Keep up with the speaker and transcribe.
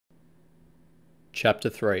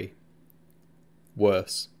Chapter 3.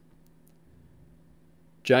 Worse.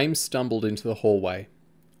 James stumbled into the hallway,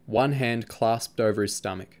 one hand clasped over his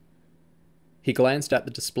stomach. He glanced at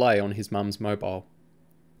the display on his mum's mobile.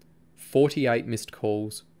 48 missed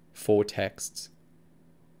calls, 4 texts.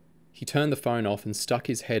 He turned the phone off and stuck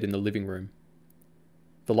his head in the living room.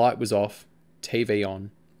 The light was off, TV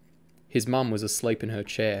on. His mum was asleep in her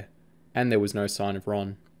chair, and there was no sign of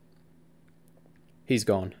Ron. "He's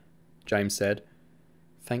gone," James said.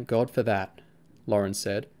 "Thank God for that," Lauren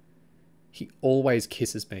said. "He always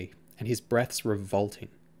kisses me, and his breath's revolting."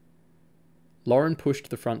 Lauren pushed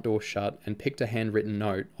the front door shut and picked a handwritten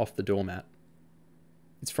note off the doormat.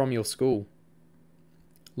 "It's from your school."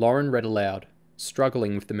 Lauren read aloud,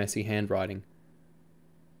 struggling with the messy handwriting.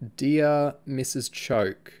 "Dear Mrs.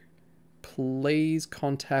 Choke, please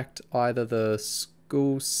contact either the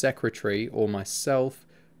school secretary or myself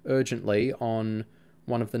urgently on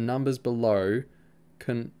one of the numbers below.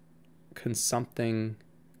 Something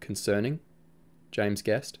concerning?" James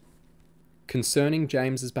guessed. "Concerning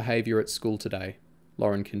James's behaviour at school today,"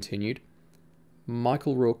 Lauren continued.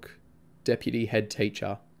 "Michael Rook, deputy head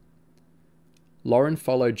teacher." Lauren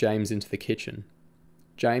followed James into the kitchen.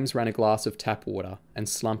 James ran a glass of tap water and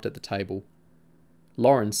slumped at the table.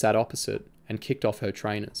 Lauren sat opposite and kicked off her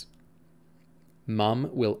trainers. "Mum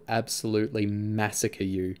will absolutely massacre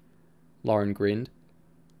you," Lauren grinned.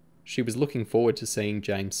 She was looking forward to seeing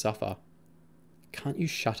James suffer. "Can't you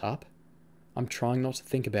shut up? I'm trying not to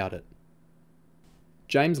think about it."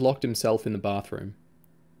 James locked himself in the bathroom.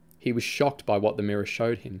 He was shocked by what the mirror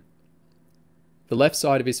showed him. The left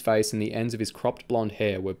side of his face and the ends of his cropped blonde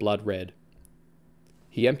hair were blood red.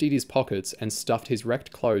 He emptied his pockets and stuffed his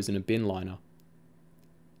wrecked clothes in a bin liner.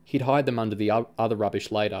 He'd hide them under the other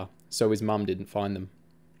rubbish later, so his mum didn't find them.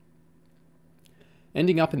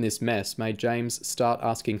 Ending up in this mess made James start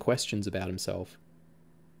asking questions about himself.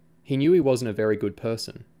 He knew he wasn't a very good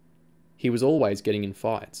person. He was always getting in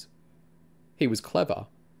fights. He was clever,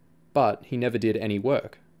 but he never did any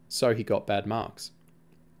work, so he got bad marks.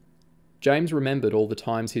 James remembered all the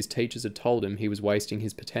times his teachers had told him he was wasting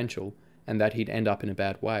his potential and that he'd end up in a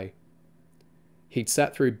bad way. He'd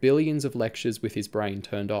sat through billions of lectures with his brain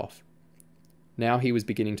turned off. Now he was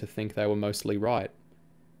beginning to think they were mostly right,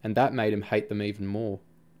 and that made him hate them even more.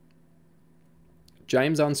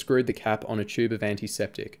 James unscrewed the cap on a tube of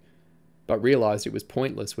antiseptic, but realised it was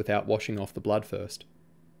pointless without washing off the blood first.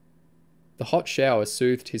 The hot shower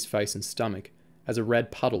soothed his face and stomach as a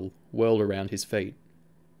red puddle whirled around his feet.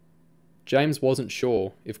 James wasn't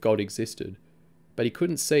sure if God existed, but he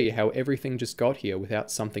couldn't see how everything just got here without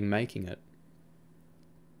something making it.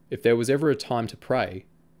 If there was ever a time to pray,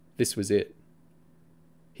 this was it.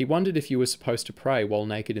 He wondered if you were supposed to pray while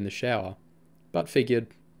naked in the shower, but figured,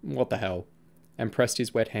 what the hell, and pressed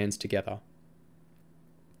his wet hands together.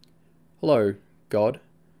 "Hello, God.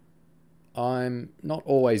 I'm not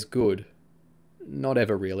always good. Not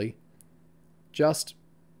ever really. Just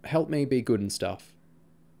help me be good and stuff.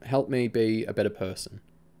 Help me be a better person.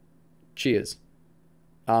 Cheers.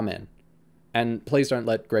 Amen. And please don't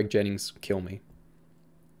let Greg Jennings kill me."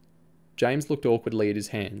 James looked awkwardly at his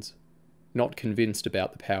hands, not convinced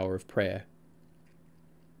about the power of prayer.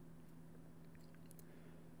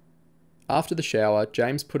 After the shower,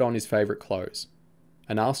 James put on his favourite clothes,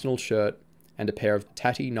 an Arsenal shirt and a pair of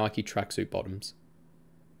tatty Nike tracksuit bottoms.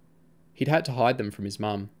 He'd had to hide them from his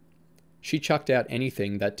mum. She chucked out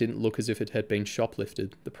anything that didn't look as if it had been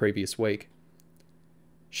shoplifted the previous week.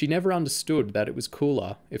 She never understood that it was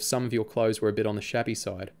cooler if some of your clothes were a bit on the shabby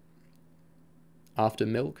side. After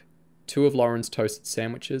milk, 2 of Lauren's toasted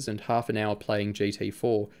sandwiches and half an hour playing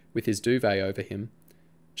GT4 with his duvet over him,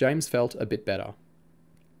 James felt a bit better.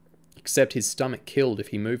 Except his stomach killed if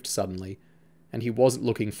he moved suddenly, and he wasn't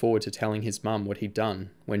looking forward to telling his mum what he'd done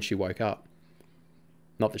when she woke up.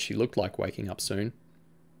 Not that she looked like waking up soon.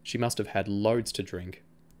 She must have had loads to drink.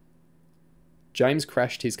 James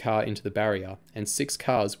crashed his car into the barrier, and 6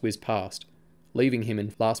 cars whizzed past, leaving him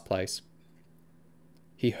in last place.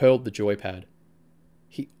 He hurled the joypad.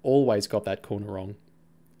 He always got that corner wrong.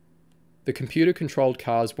 The computer-controlled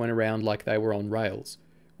cars went around like they were on rails,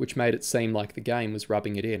 which made it seem like the game was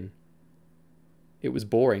rubbing it in. It was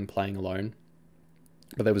boring playing alone,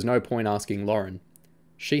 but there was no point asking Lauren.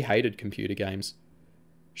 She hated computer games.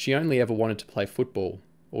 She only ever wanted to play football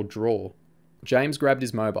or draw. James grabbed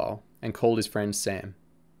his mobile and called his friend Sam.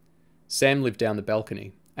 Sam lived down the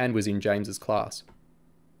balcony and was in James's class.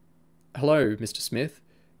 "Hello, Mr. Smith.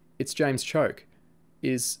 It's James Choke.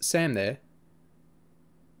 Is Sam there?"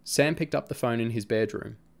 Sam picked up the phone in his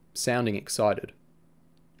bedroom, sounding excited.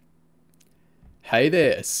 "Hey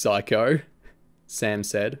there, psycho," Sam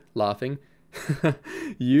said, laughing.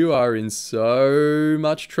 You are in so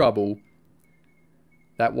much trouble.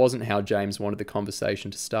 That wasn't how James wanted the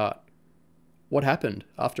conversation to start. What happened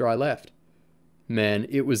after I left? Man,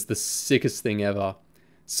 it was the sickest thing ever.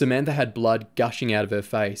 Samantha had blood gushing out of her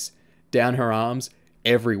face, down her arms,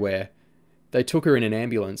 everywhere. They took her in an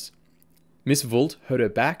ambulance. Miss Vult hurt her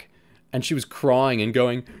back, and she was crying and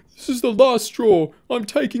going, "This is the last straw. I'm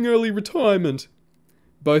taking early retirement."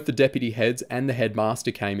 Both the deputy heads and the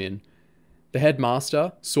headmaster came in. The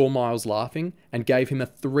headmaster saw Miles laughing and gave him a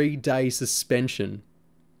 3-day suspension.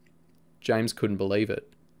 James couldn't believe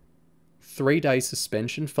it. 3-day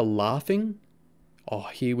suspension for laughing? Oh,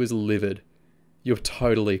 he was livid. You're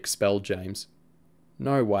totally expelled, James.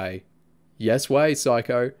 No way. Yes way,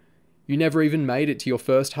 psycho. You never even made it to your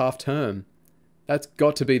first half term. That's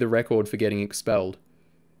got to be the record for getting expelled.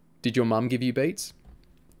 Did your mum give you beats?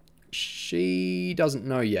 She doesn't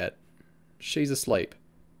know yet. She's asleep.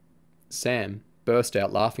 Sam burst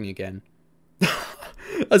out laughing again.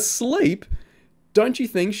 Asleep? Don't you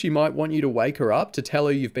think she might want you to wake her up to tell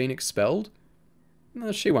her you've been expelled?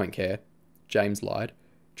 No, she won't care, James lied,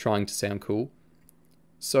 trying to sound cool.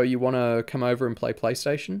 So you want to come over and play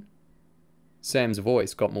PlayStation? Sam's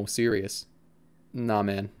voice got more serious. Nah,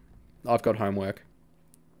 man. I've got homework.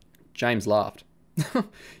 James laughed.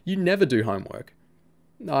 You never do homework.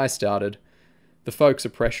 I started. The folks are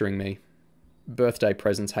pressuring me. Birthday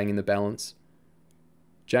presents hang in the balance.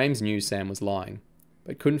 James knew Sam was lying,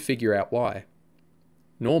 but couldn't figure out why.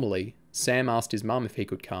 Normally, Sam asked his mum if he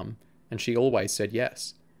could come, and she always said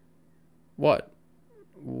yes. What?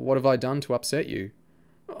 What have I done to upset you?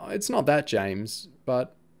 It's not that, James,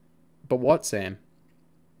 but what, Sam?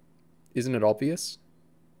 Isn't it obvious?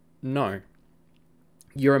 No.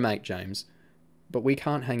 You're a mate, James, but we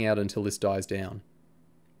can't hang out until this dies down.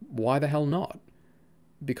 Why the hell not?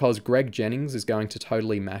 Because Greg Jennings is going to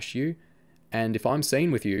totally mash you, and if I'm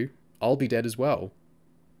seen with you, I'll be dead as well.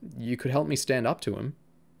 You could help me stand up to him,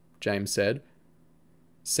 James said.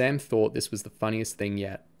 Sam thought this was the funniest thing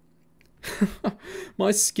yet.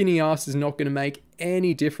 My skinny ass is not going to make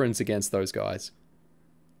any difference against those guys.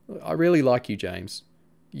 I really like you, James.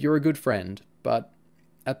 You're a good friend, but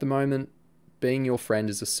at the moment, being your friend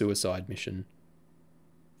is a suicide mission.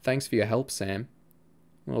 Thanks for your help, Sam.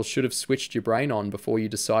 Well, should have switched your brain on before you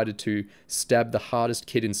decided to stab the hardest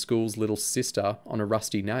kid in school's little sister on a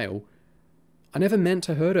rusty nail. I never meant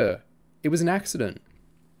to hurt her. It was an accident.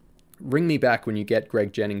 Ring me back when you get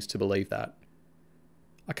Greg Jennings to believe that.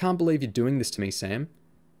 I can't believe you're doing this to me, Sam.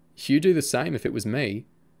 You'd do the same if it was me,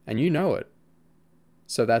 and you know it.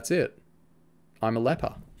 So that's it. I'm a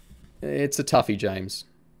leper. It's a toughie, James.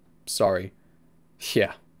 Sorry.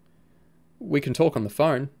 Yeah. We can talk on the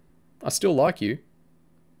phone. I still like you.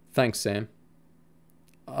 Thanks, Sam.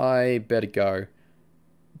 I better go.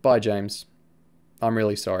 Bye, James. I'm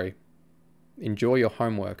really sorry. Enjoy your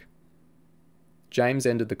homework. James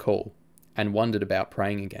ended the call and wondered about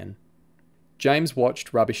praying again. James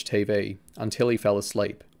watched rubbish TV until he fell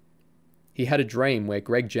asleep. He had a dream where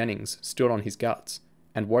Greg Jennings stood on his guts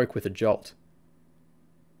and woke with a jolt.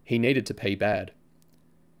 He needed to pee bad.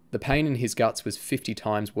 The pain in his guts was 50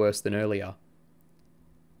 times worse than earlier.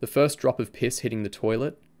 The first drop of piss hitting the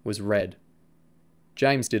toilet was red.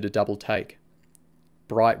 James did a double take.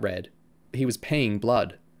 Bright red. He was peeing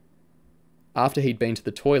blood. After he'd been to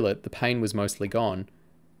the toilet, the pain was mostly gone,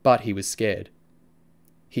 but he was scared.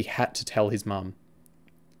 He had to tell his mum.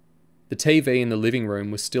 The TV in the living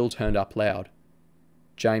room was still turned up loud.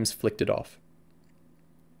 James flicked it off.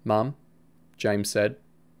 Mum, James said.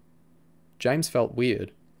 James felt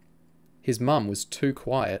weird. His mum was too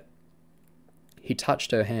quiet. He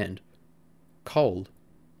touched her hand. Cold.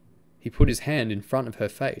 He put his hand in front of her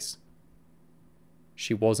face.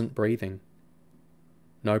 She wasn't breathing.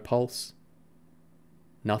 No pulse.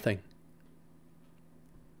 Nothing.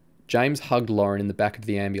 James hugged Lauren in the back of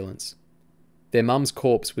the ambulance. Their mum's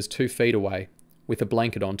corpse was 2 feet away, with a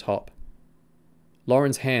blanket on top.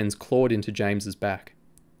 Lauren's hands clawed into James's back.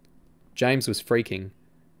 James was freaking,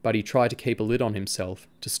 but he tried to keep a lid on himself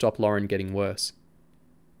to stop Lauren getting worse.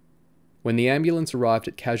 When the ambulance arrived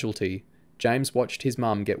at casualty, James watched his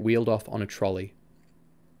mum get wheeled off on a trolley.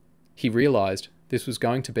 He realised this was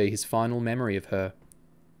going to be his final memory of her.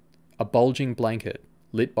 A bulging blanket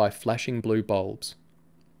lit by flashing blue bulbs.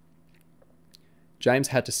 James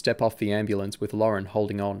had to step off the ambulance with Lauren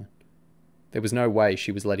holding on. There was no way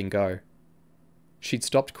she was letting go. She'd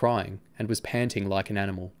stopped crying and was panting like an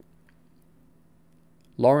animal.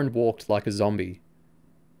 Lauren walked like a zombie.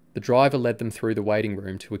 The driver led them through the waiting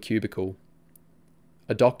room to a cubicle.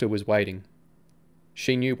 A doctor was waiting.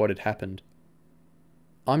 She knew what had happened.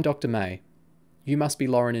 I'm Dr. May. You must be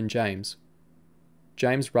Lauren and James.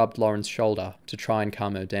 James rubbed Lauren's shoulder to try and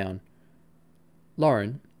calm her down.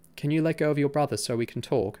 "Lauren, can you let go of your brother so we can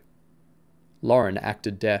talk?" Lauren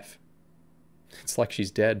acted deaf. "It's like she's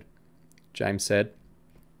dead," James said.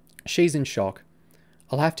 "She's in shock.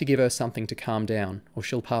 I'll have to give her something to calm down, or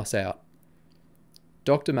she'll pass out."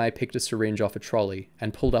 Dr. May picked a syringe off a trolley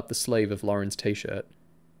and pulled up the sleeve of Lauren's t-shirt.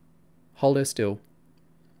 "Hold her still."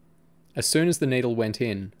 As soon as the needle went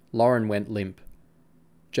in, Lauren went limp.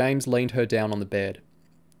 James leaned her down on the bed.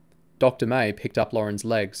 Dr. May picked up Lauren's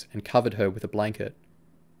legs and covered her with a blanket.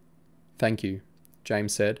 "Thank you,"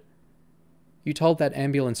 James said. "You told that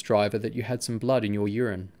ambulance driver that you had some blood in your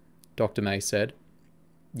urine," Dr. May said.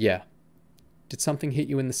 "Yeah." "Did something hit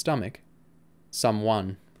you in the stomach?"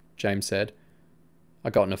 "Someone," James said. "I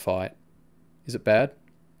got in a fight." "Is it bad?"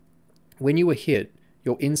 "When you were hit,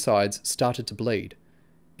 your insides started to bleed.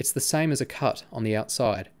 It's the same as a cut on the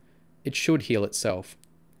outside. It should heal itself.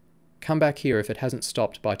 Come back here if it hasn't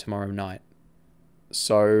stopped by tomorrow night."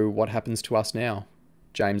 "So what happens to us now?"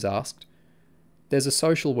 James asked. "There's a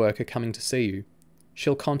social worker coming to see you.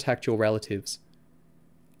 She'll contact your relatives."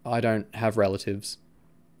 "I don't have relatives.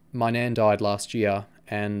 My nan died last year,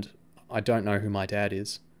 and I don't know who my dad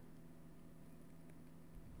is."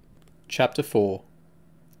 Chapter 4.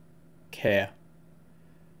 Care.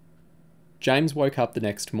 James woke up the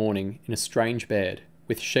next morning in a strange bed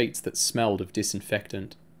with sheets that smelled of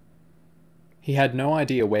disinfectant. He had no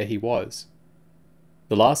idea where he was.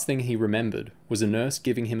 The last thing he remembered was a nurse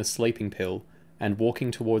giving him a sleeping pill and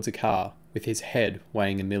walking towards a car with his head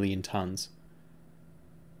weighing 1,000,000 tons.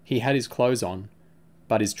 He had his clothes on,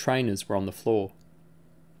 but his trainers were on the floor.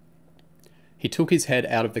 He took his head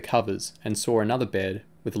out of the covers and saw another bed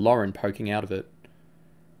with Lauren poking out of it.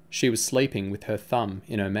 She was sleeping with her thumb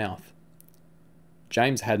in her mouth.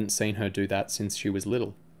 James hadn't seen her do that since she was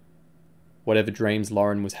little. Whatever dreams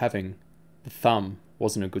Lauren was having, the thumb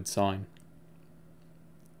wasn't a good sign.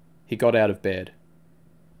 He got out of bed.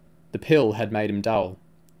 The pill had made him dull.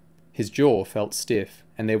 His jaw felt stiff,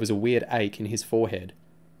 and there was a weird ache in his forehead.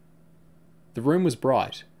 The room was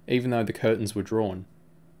bright, even though the curtains were drawn.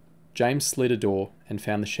 James slid a door and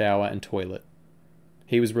found the shower and toilet.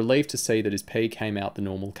 He was relieved to see that his pee came out the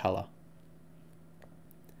normal colour.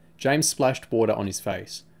 James splashed water on his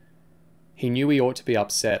face. He knew he ought to be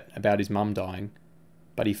upset about his mum dying,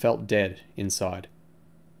 but he felt dead inside.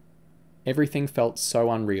 Everything felt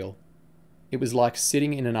so unreal. It was like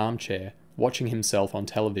sitting in an armchair, watching himself on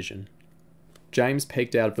television. James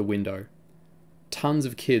peeked out of the window. Tons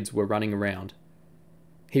of kids were running around.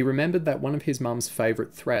 He remembered that one of his mum's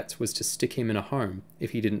favourite threats was to stick him in a home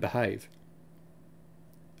if he didn't behave.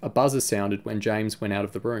 A buzzer sounded when James went out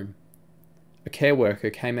of the room. A care worker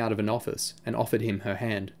came out of an office and offered him her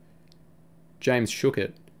hand. James shook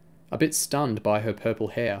it, a bit stunned by her purple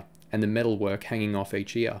hair and the metalwork hanging off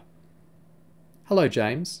each ear. "Hello,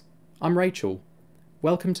 James. I'm Rachel.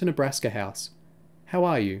 Welcome to Nebraska House. How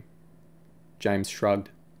are you?" James shrugged.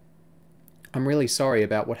 "I'm really sorry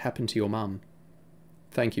about what happened to your mum."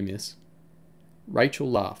 "Thank you, miss." Rachel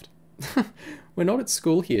laughed. "We're not at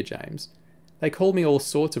school here, James. They call me all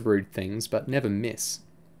sorts of rude things, but never miss."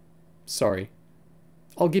 "Sorry.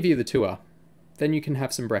 I'll give you the tour. Then you can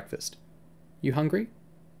have some breakfast. You hungry?"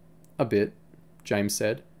 "A bit," James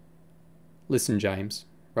said. "Listen, James,"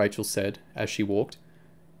 Rachel said as she walked.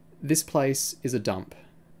 "This place is a dump,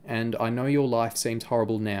 and I know your life seems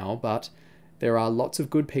horrible now, but there are lots of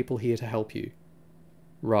good people here to help you."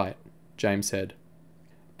 "Right," James said.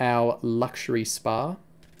 "Our luxury spa,"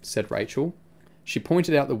 said Rachel. She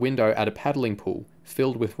pointed out the window at a paddling pool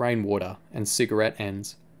filled with rainwater and cigarette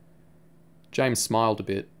ends. James smiled a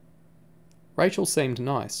bit. Rachel seemed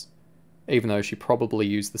nice, even though she probably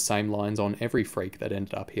used the same lines on every freak that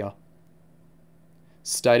ended up here.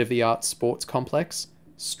 State-of-the-art sports complex,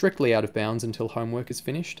 strictly out of bounds until homework is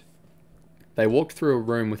finished. They walked through a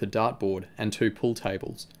room with a dartboard and 2 pool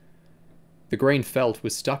tables. The green felt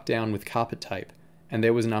was stuck down with carpet tape, and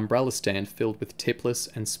there was an umbrella stand filled with tipless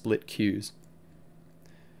and split cues.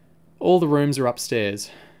 "All the rooms are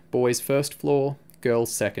upstairs. Boys first floor,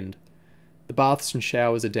 girls second. The baths and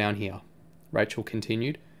showers are down here," Rachel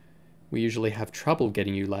continued. "We usually have trouble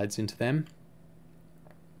getting you lads into them."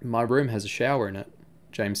 "My room has a shower in it,"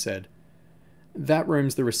 James said. "That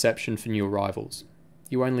room's the reception for new arrivals.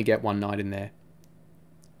 You only get one night in there."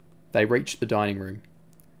 They reached the dining room.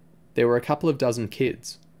 There were a couple of dozen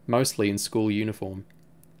kids, mostly in school uniform.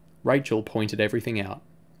 Rachel pointed everything out.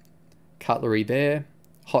 Cutlery there,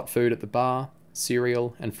 hot food at the bar,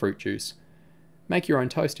 cereal and fruit juice. "Make your own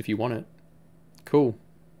toast if you want it." "Cool,"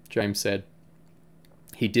 James said.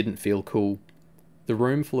 He didn't feel cool. The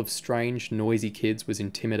room full of strange, noisy kids was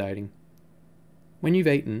intimidating. When you've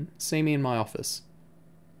eaten, see me in my office."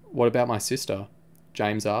 "What about my sister?"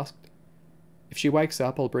 James asked. "If she wakes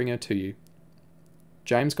up, I'll bring her to you."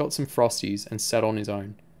 James got some Frosties and sat on his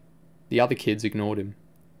own. The other kids ignored him.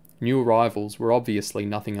 New arrivals were obviously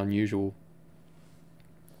nothing unusual.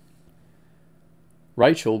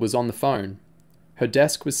 Rachel was on the phone. Her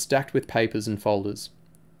desk was stacked with papers and folders.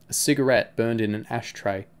 A cigarette burned in an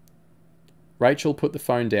ashtray. Rachel put the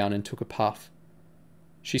phone down and took a puff.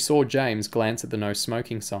 She saw James glance at the no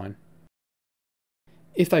smoking sign.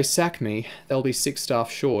 "If they sack me, they'll be 6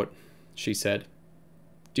 staff short," she said.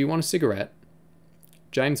 "Do you want a cigarette?"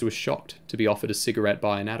 James was shocked to be offered a cigarette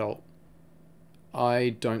by an adult. "I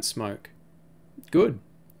don't smoke." "Good,"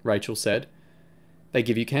 Rachel said. "They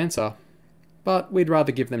give you cancer. But we'd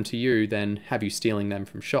rather give them to you than have you stealing them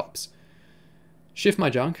from shops. Shift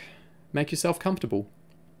my junk. Make yourself comfortable."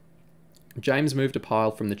 James moved a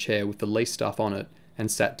pile from the chair with the least stuff on it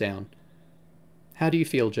and sat down. "How do you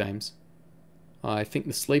feel, James?" "I think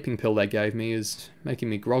the sleeping pill they gave me is making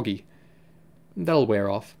me groggy. That'll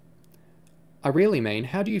wear off." "I really mean,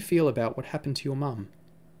 how do you feel about what happened to your mum?"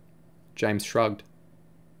 James shrugged.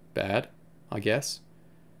 "Bad, I guess.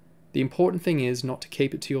 The important thing is not to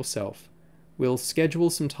keep it to yourself. We'll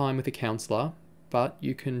schedule some time with a counsellor, but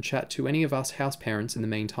you can chat to any of us house parents in the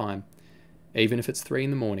meantime, even if it's 3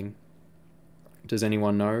 a.m. "Does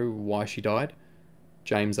anyone know why she died?"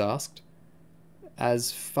 James asked.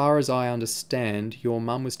 "As far as I understand, your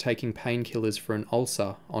mum was taking painkillers for an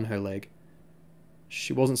ulcer on her leg."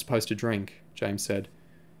 "She wasn't supposed to drink," James said.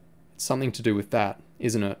 "It's something to do with that,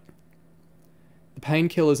 isn't it?" "The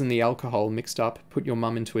painkillers and the alcohol mixed up put your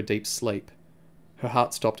mum into a deep sleep. Her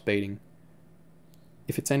heart stopped beating.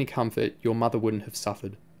 If it's any comfort, your mother wouldn't have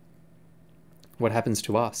suffered." "What happens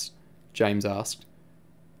to us?" James asked.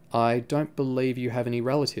 "I don't believe you have any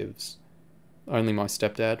relatives." "Only my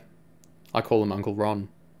stepdad. I call him Uncle Ron.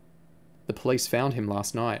 The police found him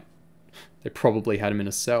last night." "They probably had him in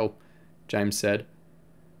a cell," James said.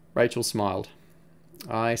 Rachel smiled.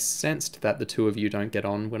 "I sensed that the two of you don't get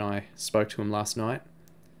on when I spoke to him last night."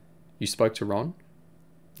 "You spoke to Ron?"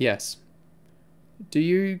 "Yes." "Do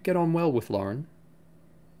you get on well with Lauren?"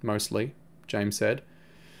 "Mostly," James said.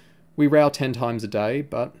 "We row 10 times a day,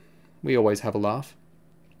 but we always have a laugh."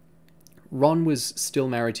 "Ron was still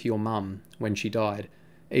married to your mum when she died,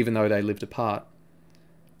 even though they lived apart.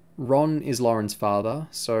 Ron is Lauren's father,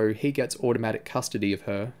 so he gets automatic custody of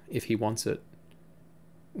her if he wants it."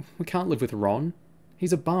 "We can't live with Ron.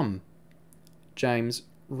 He's a bum." "James,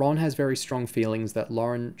 Ron has very strong feelings that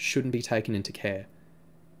Lauren shouldn't be taken into care.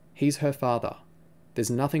 He's her father. There's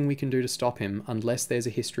nothing we can do to stop him unless there's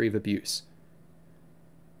a history of abuse."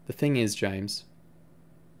 "The thing is, James..."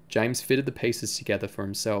 James fitted the pieces together for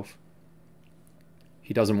himself.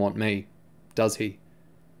 "He doesn't want me, does he?"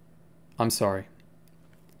 "I'm sorry."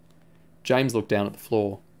 James looked down at the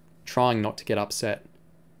floor, trying not to get upset.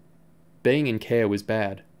 Being in care was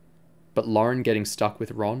bad, but Lauren getting stuck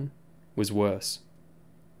with Ron was worse.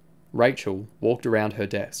 Rachel walked around her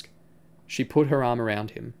desk. She put her arm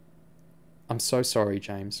around him. "I'm so sorry,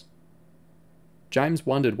 James." James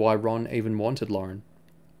wondered why Ron even wanted Lauren.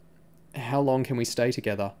 "How long can we stay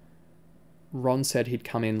together?" "Ron said he'd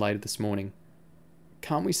come in later this morning."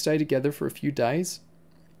 "Can't we stay together for a few days?"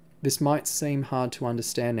 "This might seem hard to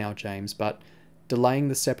understand now, James, but delaying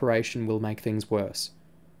the separation will make things worse.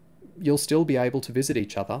 You'll still be able to visit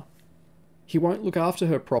each other." "He won't look after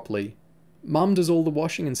her properly. Mum does all the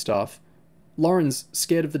washing and stuff. Lauren's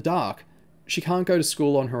scared of the dark. She can't go to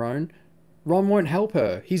school on her own. Ron won't help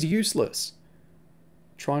her. He's useless."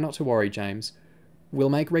 "Try not to worry, James. We'll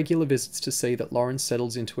make regular visits to see that Lauren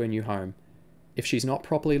settles into her new home. If she's not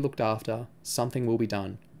properly looked after, something will be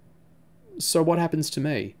done." "So what happens to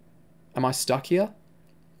me? Am I stuck here?"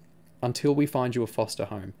 "Until we find you a foster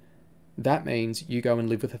home. That means you go and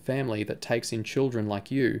live with a family that takes in children like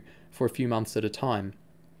you for a few months at a time.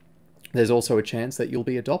 There's also a chance that you'll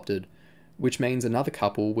be adopted, which means another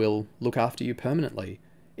couple will look after you permanently,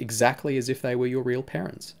 exactly as if they were your real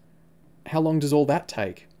parents." "How long does all that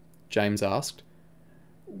take?" James asked.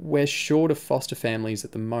 "We're short of foster families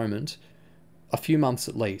at the moment. A few months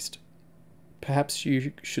at least. Perhaps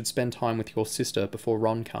you should spend time with your sister before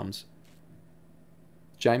Ron comes."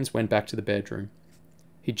 James went back to the bedroom.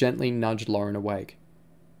 He gently nudged Lauren awake.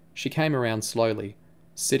 She came around slowly,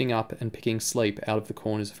 sitting up and picking sleep out of the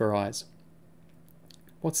corners of her eyes.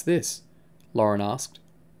 "What's this?" Lauren asked.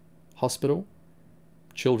 "Hospital?"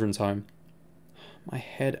 "Children's home." "My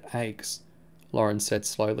head aches," Lauren said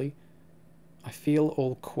slowly. "I feel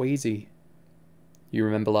all queasy." "You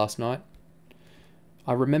remember last night?"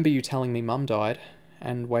 "I remember you telling me Mum died,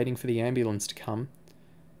 and waiting for the ambulance to come.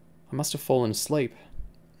 I must have fallen asleep.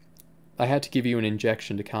 They had to give you an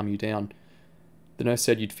injection to calm you down. The nurse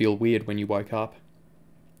said you'd feel weird when you woke up.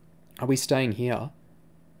 Are we staying here?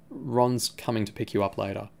 Ron's coming to pick you up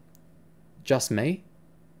later. Just me?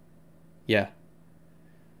 Yeah.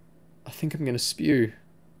 I think I'm going to spew,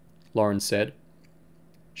 Lauren said.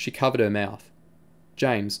 She covered her mouth.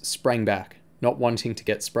 James sprang back, not wanting to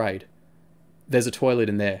get sprayed. There's a toilet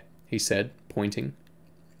in there, he said, pointing.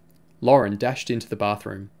 Lauren dashed into the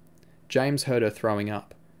bathroom. James heard her throwing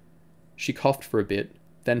up. She coughed for a bit,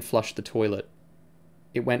 then flushed the toilet.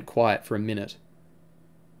 It went quiet for a minute.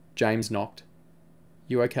 James knocked.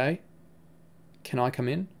 You okay? Can I come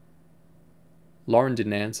in? Lauren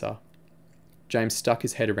didn't answer. James stuck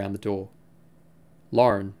his head around the door.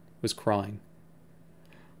 Lauren was crying.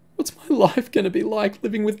 What's my life going to be like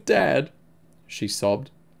living with Dad? She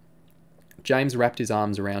sobbed. James wrapped his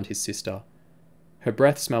arms around his sister. Her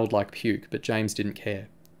breath smelled like puke, but James didn't care.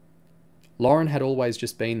 Lauren had always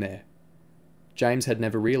just been there. James had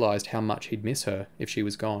never realised how much he'd miss her if she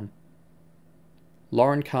was gone.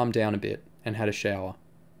 Lauren calmed down a bit and had a shower.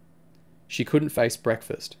 She couldn't face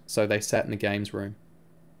breakfast, so they sat in the games room.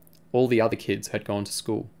 All the other kids had gone to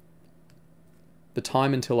school. The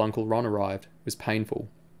time until Uncle Ron arrived was painful.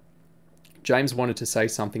 James wanted to say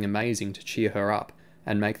something amazing to cheer her up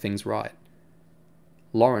and make things right.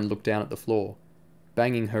 Lauren looked down at the floor,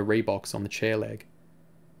 banging her Reeboks on the chair leg.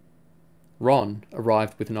 Ron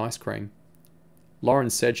arrived with an ice cream. Lauren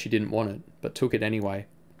said she didn't want it, but took it anyway.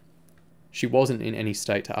 She wasn't in any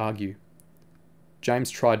state to argue. James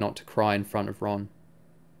tried not to cry in front of Ron.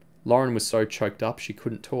 Lauren was so choked up she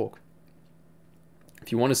couldn't talk.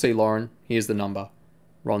 If you want to see Lauren, here's the number,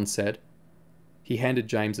 Ron said. He handed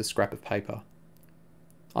James a scrap of paper.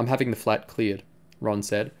 I'm having the flat cleared, Ron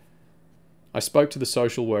said. I spoke to the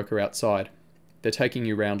social worker outside. They're taking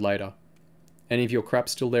you round later. Any of your crap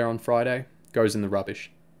still there on Friday goes in the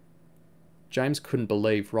rubbish. James couldn't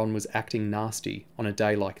believe Ron was acting nasty on a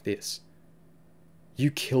day like this.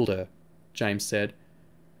 You killed her, James said.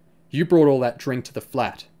 You brought all that drink to the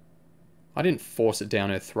flat. I didn't force it down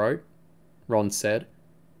her throat, Ron said.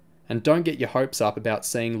 And don't get your hopes up about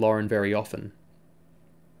seeing Lauren very often.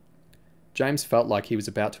 James felt like he was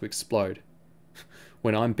about to explode.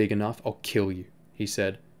 When I'm big enough, I'll kill you, he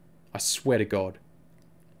said. I swear to God.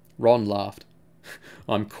 Ron laughed.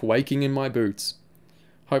 I'm quaking in my boots.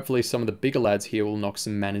 Hopefully some of the bigger lads here will knock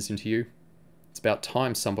some manners into you. It's about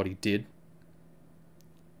time somebody did.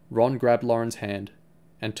 Ron grabbed Lauren's hand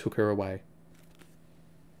and took her away.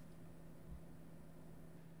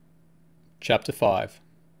 Chapter 5.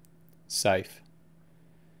 Safe.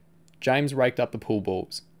 James raked up the pool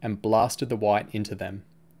balls and blasted the white into them.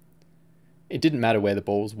 It didn't matter where the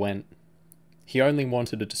balls went. He only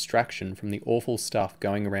wanted a distraction from the awful stuff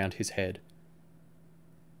going around his head.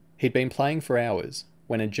 He'd been playing for hours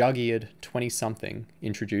when a jug-eared 20-something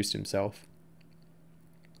introduced himself.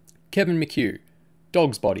 Kevin McHugh,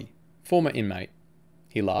 dog's body, former inmate.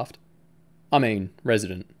 He laughed. I mean,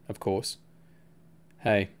 resident, of course.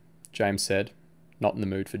 Hey, James said, not in the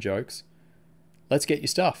mood for jokes. Let's get your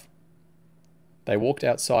stuff. They walked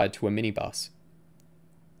outside to a minibus.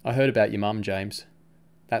 I heard about your mum, James.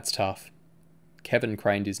 That's tough. Kevin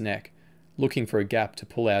craned his neck, looking for a gap to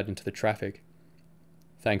pull out into the traffic.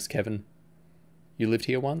 Thanks, Kevin. You lived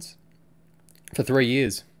here once? For 3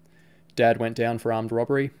 years. Dad went down for armed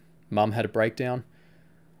robbery. Mum had a breakdown.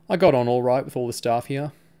 I got on all right with all the staff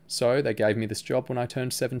here, so they gave me this job when I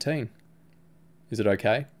turned 17. Is it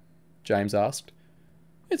okay? James asked.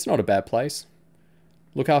 It's not a bad place.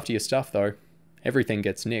 Look after your stuff, though. Everything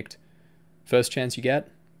gets nicked. First chance you get,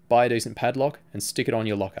 buy a decent padlock and stick it on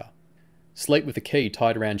your locker. Sleep with the key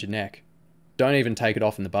tied around your neck. Don't even take it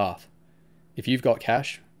off in the bath. If you've got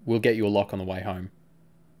cash, we'll get you a lock on the way home.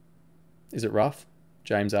 Is it rough?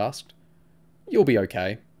 James asked. You'll be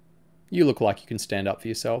okay. You look like you can stand up for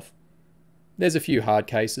yourself. There's a few hard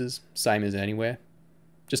cases, same as anywhere.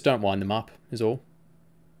 Just don't wind them up, is all.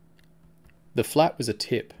 The flat was a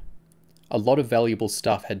tip. A lot of valuable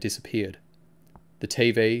stuff had disappeared. The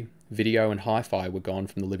TV, video and hi-fi were gone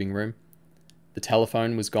from the living room. The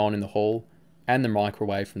telephone was gone in the hall, and the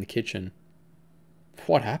microwave from the kitchen.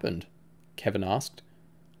 What happened? Kevin asked.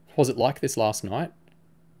 Was it like this last night?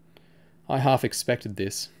 I half expected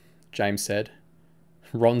this, James said.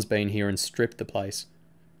 Ron's been here and stripped the place.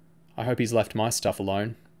 I hope he's left my stuff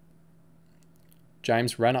alone.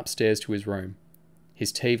 James ran upstairs to his room.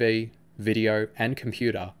 His TV, video and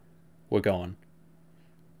computer were gone.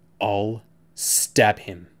 I'll stab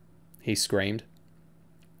him, he screamed.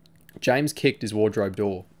 James kicked his wardrobe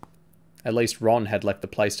door. At least Ron had left the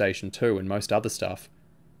PlayStation 2 and most other stuff.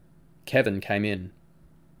 Kevin came in.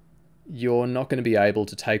 "You're not going to be able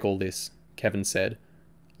to take all this," Kevin said,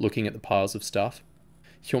 looking at the piles of stuff.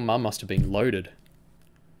 "Your mum must have been loaded."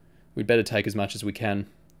 "We'd better take as much as we can.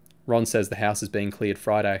 Ron says the house is being cleared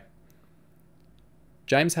Friday."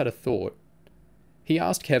 James had a thought. He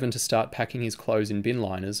asked Kevin to start packing his clothes in bin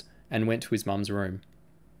liners and went to his mum's room.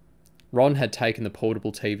 Ron had taken the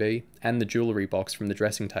portable TV and the jewellery box from the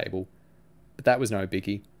dressing table, but that was no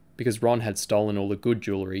biggie, because Ron had stolen all the good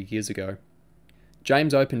jewellery years ago.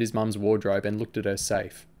 James opened his mum's wardrobe and looked at her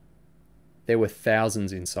safe. There were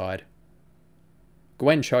thousands inside.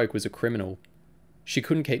 Gwen Choke was a criminal. She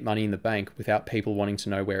couldn't keep money in the bank without people wanting to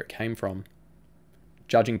know where it came from.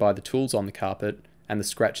 Judging by the tools on the carpet and the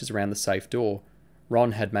scratches around the safe door,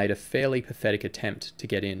 Ron had made a fairly pathetic attempt to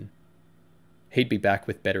get in. He'd be back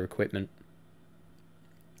with better equipment.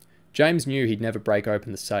 James knew he'd never break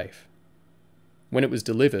open the safe. When it was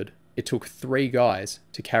delivered, it took 3 guys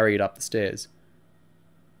to carry it up the stairs.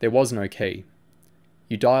 There was no key.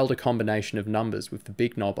 You dialed a combination of numbers with the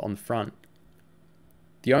big knob on the front.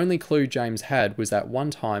 The only clue James had was that one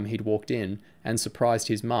time he'd walked in and surprised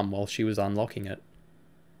his mum while she was unlocking it.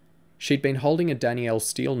 She'd been holding a Danielle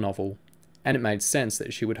Steele novel, and it made sense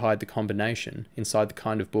that she would hide the combination inside the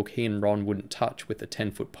kind of book he and Ron wouldn't touch with a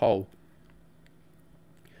 10-foot pole.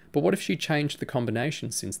 But what if she changed the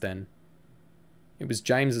combination since then? It was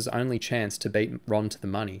James's only chance to beat Ron to the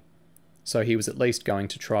money, so he was at least going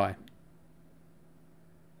to try.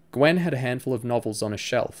 Gwen had a handful of novels on a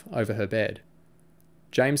shelf over her bed.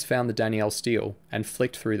 James found the Danielle Steele and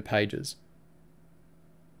flicked through the pages.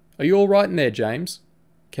 "Are you all right in there, James?"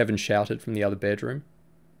 Kevin shouted from the other bedroom.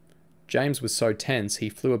 James was so tense he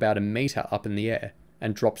flew about a metre up in the air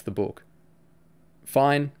and dropped the book.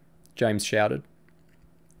 "Fine," James shouted.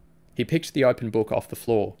 He picked the open book off the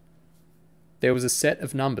floor. There was a set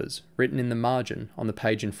of numbers written in the margin on the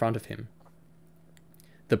page in front of him.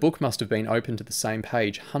 The book must have been opened to the same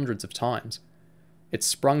page hundreds of times. It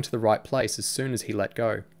sprung to the right place as soon as he let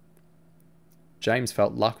go. James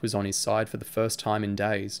felt luck was on his side for the first time in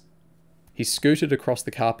days. He scooted across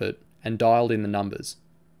the carpet and dialed in the numbers: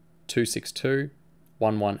 262,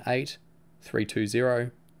 118,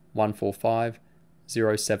 320, 145,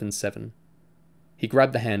 077. He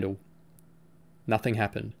grabbed the handle. Nothing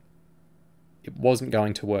happened. It wasn't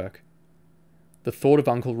going to work. The thought of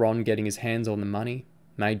Uncle Ron getting his hands on the money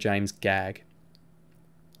made James gag.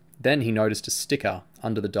 Then he noticed a sticker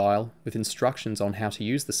under the dial with instructions on how to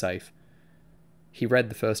use the safe. He read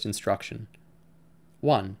the first instruction.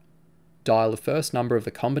 1. Dial the first number of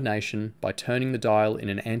the combination by turning the dial in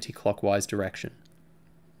an anti-clockwise direction.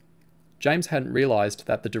 James hadn't realised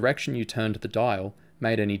that the direction you turned the dial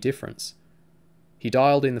made any difference. He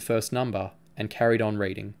dialed in the first number and carried on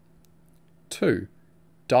reading. 2.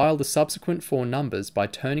 Dial the subsequent 4 numbers by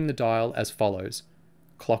turning the dial as follows: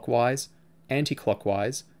 clockwise,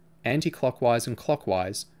 anti-clockwise, anti-clockwise and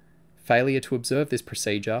clockwise. Failure to observe this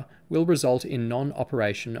procedure will result in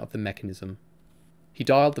non-operation of the mechanism. He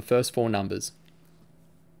dialed the first 4 numbers.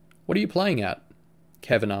 "What are you playing at?"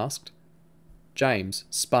 Kevin asked. James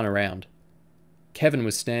spun around. Kevin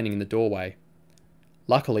was standing in the doorway.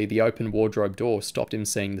 Luckily, the open wardrobe door stopped him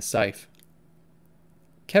seeing the safe.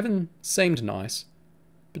 Kevin seemed nice,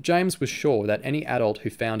 but James was sure that any adult who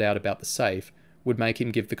found out about the safe would make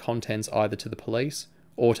him give the contents either to the police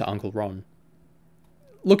or to Uncle Ron.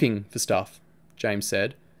 "Looking for stuff," James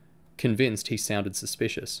said, convinced he sounded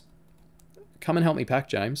suspicious. "Come and help me pack,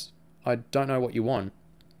 James. I don't know what you want."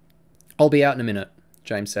 "I'll be out in a minute,"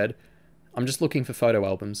 James said. "I'm just looking for photo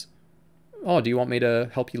albums." "Oh, do you want me to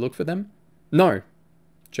help you look for them?" "No,"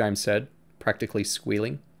 James said, practically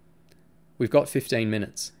squealing. "We've got 15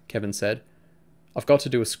 minutes, Kevin said. "I've got to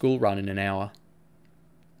do a school run in an hour."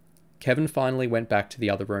 Kevin finally went back to the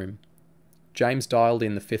other room. James dialed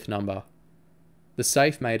in the 5th number. The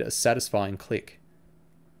safe made a satisfying click.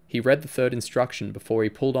 He read the 3rd instruction before he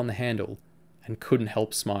pulled on the handle and couldn't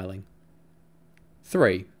help smiling.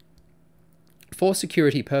 3. For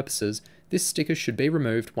security purposes, this sticker should be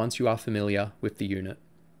removed once you are familiar with the unit.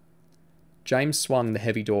 James swung the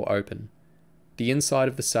heavy door open. The inside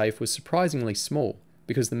of the safe was surprisingly small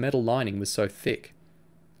because the metal lining was so thick.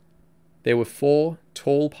 There were 4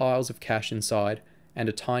 tall piles of cash inside and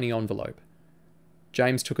a tiny envelope.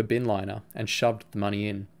 James took a bin liner and shoved the money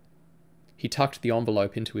in. He tucked the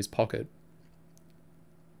envelope into his pocket.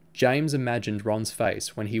 James imagined Ron's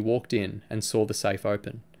face when he walked in and saw the safe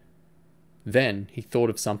open. Then he thought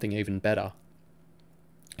of something even better.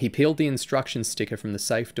 He peeled the instruction sticker from the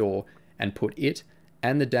safe door and put it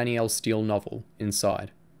and the Danielle Steele novel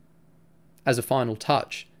inside. As a final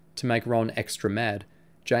touch, to make Ron extra mad,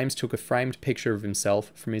 James took a framed picture of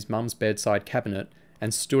himself from his mum's bedside cabinet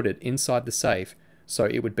and stood it inside the safe so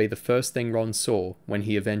it would be the first thing Ron saw when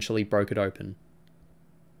he eventually broke it open.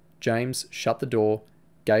 James shut the door,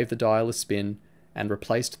 gave the dial a spin, and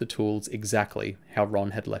replaced the tools exactly how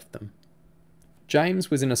Ron had left them.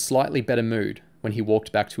 James was in a slightly better mood when he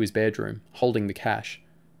walked back to his bedroom, holding the cash.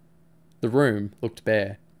 The room looked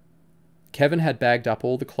bare. Kevin had bagged up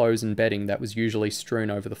all the clothes and bedding that was usually strewn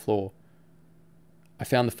over the floor. "I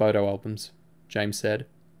found the photo albums," James said.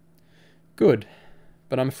 "Good,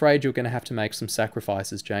 but I'm afraid you're going to have to make some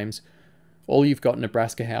sacrifices, James. All you've got in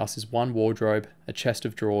Nebraska House is one wardrobe, a chest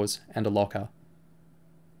of drawers, and a locker."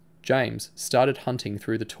 James started hunting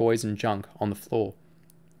through the toys and junk on the floor.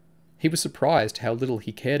 He was surprised how little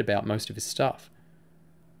he cared about most of his stuff.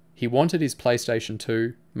 He wanted his PlayStation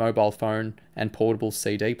 2, mobile phone, and portable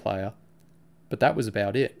CD player, but that was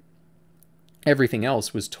about it. Everything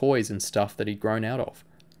else was toys and stuff that he'd grown out of.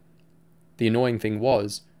 The annoying thing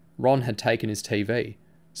was, Ron had taken his TV,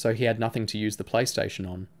 so he had nothing to use the PlayStation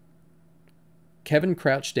on. Kevin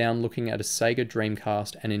crouched down looking at a Sega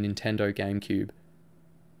Dreamcast and a Nintendo GameCube.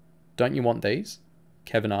 "Don't you want these?"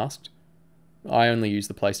 Kevin asked. "I only use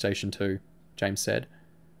the PlayStation 2, James said.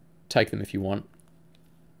 "Take them if you want."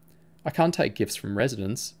 "I can't take gifts from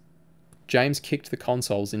residents." James kicked the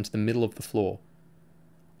consoles into the middle of the floor.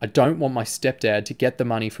 "I don't want my stepdad to get the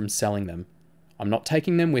money from selling them. I'm not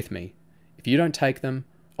taking them with me. If you don't take them,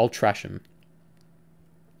 I'll trash them."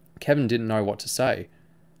 Kevin didn't know what to say.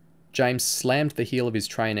 James slammed the heel of his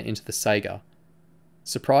trainer into the Sega.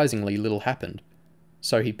 Surprisingly little happened,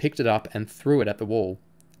 so he picked it up and threw it at the wall.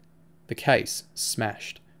 The case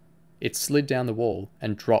smashed. It slid down the wall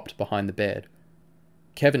and dropped behind the bed.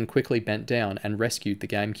 Kevin quickly bent down and rescued the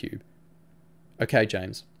GameCube. "Okay,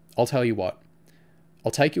 James, I'll tell you what.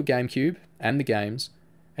 I'll take your GameCube and the games,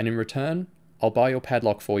 and in return, I'll buy your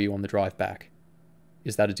padlock for you on the drive back.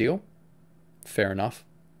 Is that a deal?" "Fair enough,"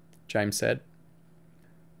 James said.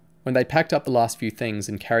 When they packed up the last few things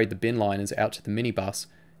and carried the bin liners out to the minibus,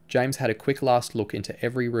 James had a quick last look into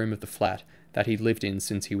every room of the flat that he'd lived in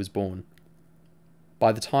since he was born.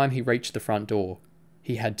 By the time he reached the front door,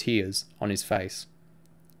 he had tears on his face.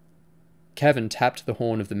 Kevin tapped the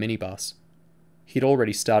horn of the minibus. He'd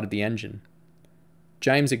already started the engine.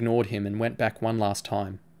 James ignored him and went back one last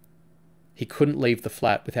time. He couldn't leave the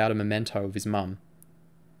flat without a memento of his mum.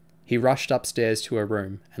 He rushed upstairs to her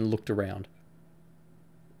room and looked around.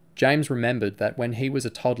 James remembered that when he was a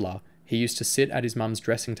toddler, he used to sit at his mum's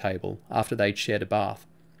dressing table after they'd shared a bath.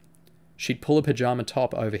 She'd pull a pajama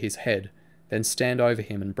top over his head, then stand over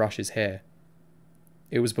him and brush his hair.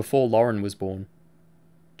 It was before Lauren was born.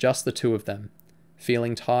 Just the two of them,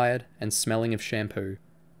 feeling tired and smelling of shampoo.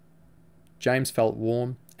 James felt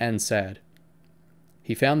warm and sad.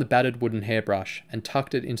 He found the battered wooden hairbrush and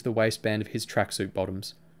tucked it into the waistband of his tracksuit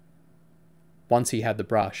bottoms. Once he had the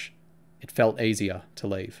brush, it felt easier to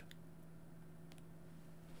leave.